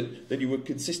consistent, then you were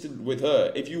consistent with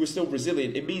her. If you were still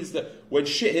resilient, it means that when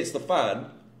shit hits the fan,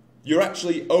 you're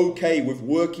actually okay with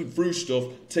working through stuff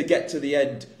to get to the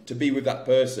end, to be with that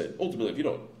person. Ultimately, if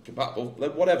you're not compatible,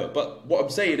 then whatever. But what I'm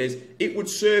saying is, it would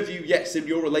serve you, yes, in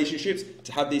your relationships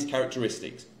to have these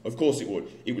characteristics. Of course it would.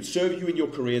 It would serve you in your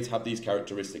career to have these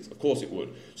characteristics. Of course it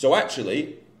would. So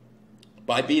actually,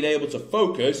 by being able to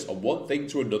focus on one thing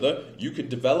to another, you can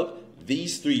develop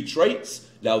these 3 traits.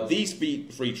 Now, these 3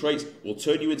 traits will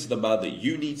turn you into the man that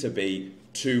you need to be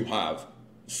to have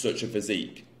such a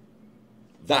physique.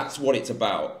 That's what it's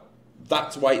about.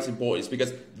 That's why it's important. It's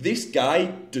because this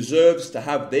guy deserves to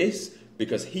have this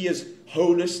because he has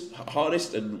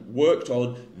harnessed and worked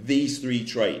on these 3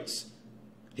 traits.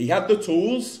 He had the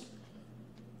tools.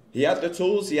 He had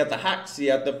the hacks, he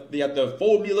had the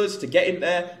formulas to get him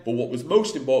there, but what was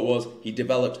most important was he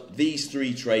developed these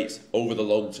 3 traits over the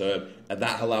long term, and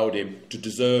that allowed him to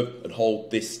deserve and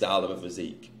hold this style of a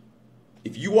physique.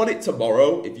 If you want it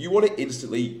tomorrow, if you want it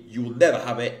instantly, you will never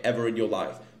have it ever in your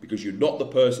life because you're not the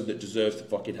person that deserves to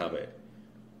fucking have it.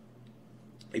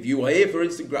 If you are here for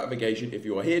instant gratification, if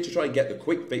you are here to try and get the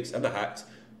quick fix and the hacks,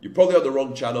 you're probably on the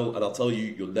wrong channel, and I'll tell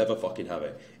you, you'll never fucking have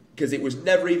it. Because it was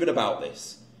never even about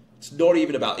this. It's not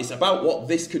even about, it's about what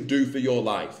this can do for your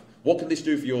life. What can this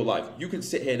do for your life? You can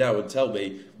sit here now and tell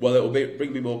me, well, it will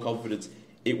bring me more confidence.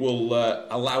 It will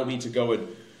allow me to go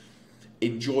and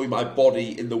enjoy my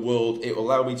body in the world. It will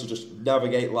allow me to just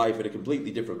navigate life in a completely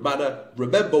different manner.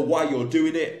 Remember why you're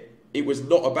doing it. It was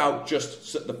not about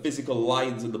just the physical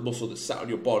lines and the muscle that sat on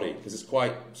your body, because it's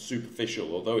quite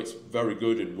superficial, although it's very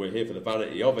good and we're here for the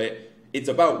vanity of it. It's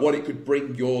about what it could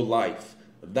bring your life.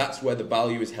 And that's where the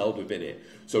value is held within it.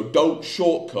 So don't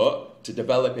shortcut to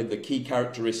developing the key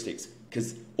characteristics,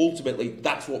 because ultimately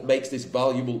that's what makes this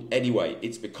valuable anyway.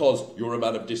 It's because you're a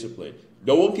man of discipline.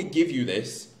 No one can give you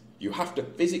this. You have to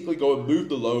physically go and move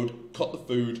the load, cut the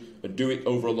food, and do it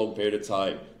over a long period of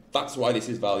time. That's why this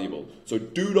is valuable. So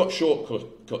do not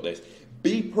shortcut this.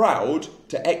 Be proud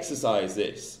to exercise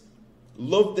this.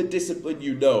 Love the discipline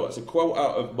you know. That's a quote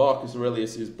out of Marcus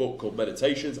Aurelius' book called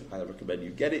Meditations. I highly recommend you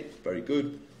get it. Very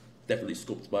good. Definitely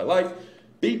sculpted my life.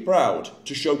 Be proud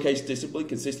to showcase discipline,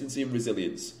 consistency, and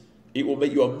resilience. It will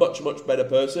make you a much, much better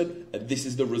person, and this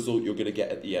is the result you're going to get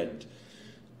at the end.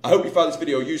 I hope you found this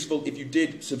video useful. If you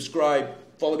did, subscribe.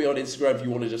 Follow me on Instagram if you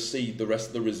want to just see the rest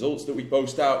of the results that we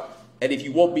post out. And if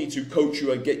you want me to coach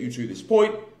you and get you to this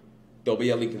point, there'll be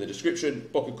a link in the description.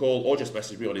 Book a call or just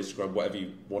message me on Instagram. Whatever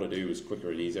you want to do is quicker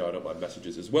and easier. I don't mind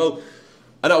messages as well.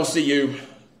 And I'll see you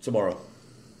tomorrow.